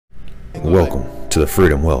Welcome to the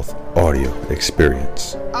Freedom Wealth Audio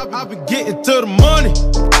Experience. I've been getting to the money.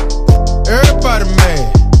 Everybody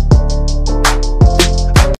mad.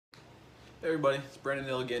 Hey everybody, it's Brandon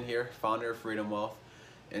Illigan here, founder of Freedom Wealth,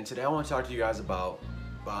 and today I want to talk to you guys about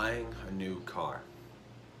buying a new car.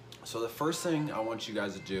 So the first thing I want you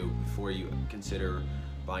guys to do before you consider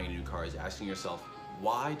buying a new car is asking yourself,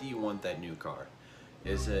 why do you want that new car?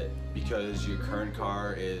 Is it because your current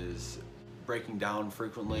car is breaking down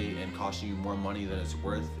frequently and costing you more money than it's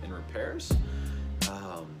worth in repairs?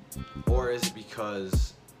 Or is it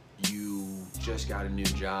because you just got a new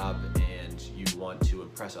job and you want to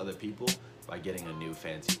impress other people by getting a new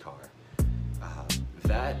fancy car?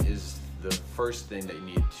 That is the first thing that you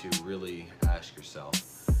need to really ask yourself.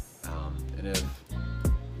 And if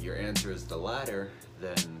your answer is the latter,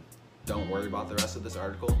 then don't worry about the rest of this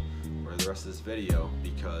article or the rest of this video,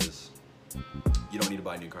 because you don't need to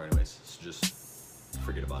buy a new car anyways, so just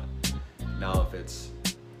forget about it. Now, if it's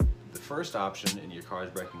the first option and your car is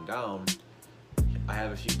breaking down, I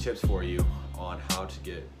have a few tips for you on how to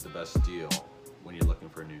get the best deal when you're looking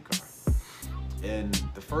for a new car. And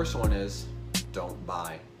the first one is, don't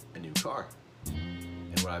buy a new car.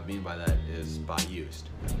 And what I mean by that is buy used.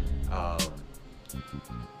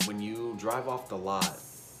 When you drive off the lot,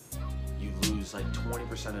 you lose like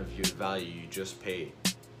 20% of your value you just paid,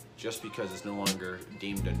 just because it's no longer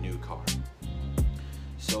deemed a new car.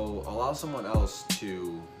 So allow someone else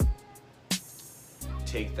to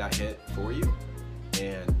take that hit for you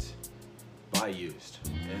and buy used.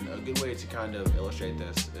 And a good way to kind of illustrate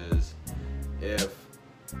this is if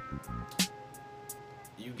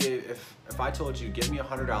I told you, give me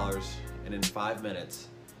 $100 and in 5 minutes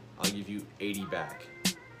I'll give you 80 back,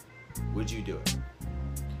 would you do it?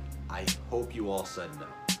 I hope you all said no.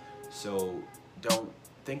 So don't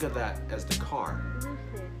think of that as the car.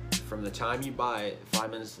 From the time you buy it, 5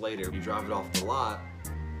 minutes later, you drive it off the lot,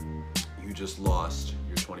 you just lost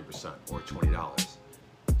your 20% or $20.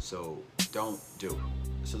 So don't do it.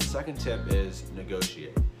 So the second tip is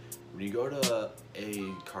negotiate. When you go to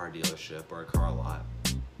a car dealership or a car lot,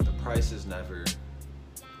 the price is never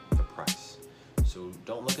the price. So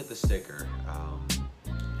don't look at the sticker,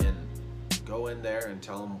 and go in there and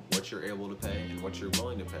tell them what you're able to pay and what you're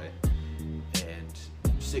willing to pay, and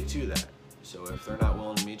stick to that. So if they're not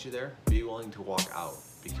willing to meet you there, be willing to walk out,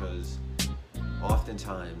 because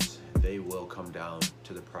oftentimes they will come down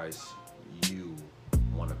to the price you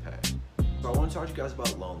want to pay. So I want to talk to you guys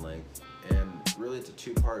about loan length, and really it's a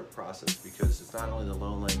two-part process, because it's not only the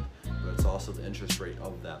loan length, but it's also the interest rate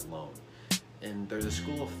of that loan. And there's a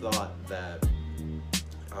school of thought that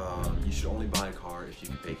you should only buy a car if you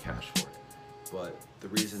can pay cash for it. But the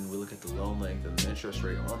reason we look at the loan length and the interest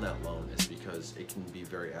rate on that loan is because it can be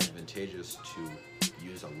very advantageous to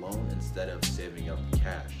use a loan instead of saving up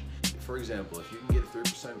cash. For example, if you can get a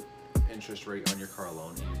 3% interest rate on your car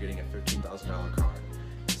loan and you're getting a $15,000 car,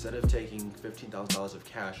 instead of taking $15,000 of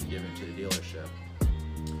cash and giving it to the dealership,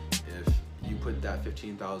 if you put that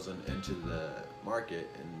 $15,000 into the market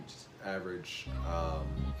and just average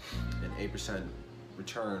an 8%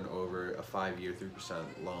 return over a 5-year 3%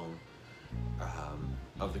 loan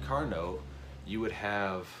of the car note, you would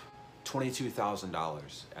have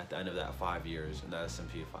 $22,000 at the end of that 5 years in the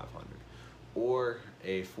S&P 500, or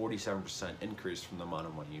a 47% increase from the amount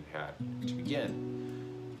of money you had to begin.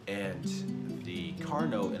 And the car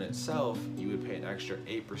note in itself, you would pay an extra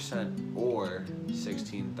 8%, or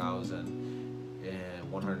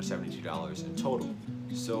 $16,172 in total.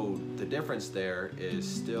 So the difference there is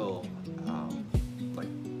still like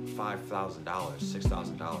 $5,000,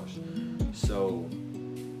 $6,000. So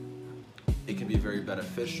it can be very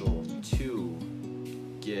beneficial to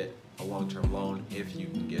get a long-term loan if you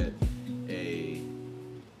can get a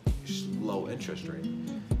low interest rate.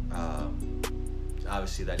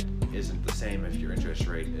 Obviously that isn't the same if your interest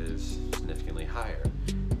rate is significantly higher.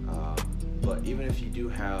 But even if you do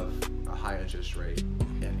have a high interest rate,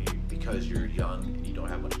 and because you're young and you don't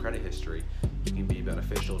have much credit history, it can be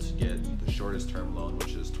beneficial to get the shortest term loan,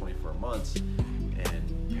 which is 24 months, and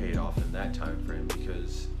pay it off in that time frame,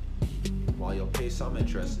 because while you'll pay some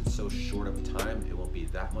interest, it's so short of a time, it won't be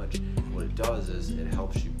that much. What it does is it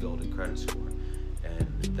helps you build a credit score, and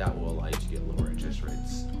that will allow you to get lower interest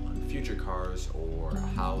rates on future cars or a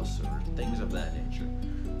house or things of that nature.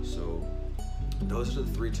 So those are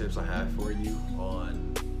the 3 tips I have for you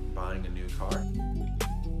on buying a new car.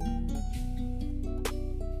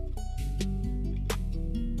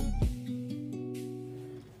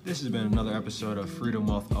 This has been another episode of Freedom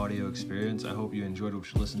Wealth Audio Experience. I hope you enjoyed what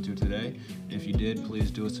you listened to today. If you did,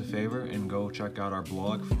 please do us a favor and go check out our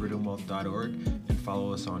blog, freedomwealth.org, and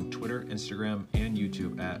follow us on Twitter, Instagram, and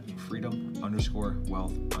YouTube at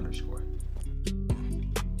freedom_wealth_.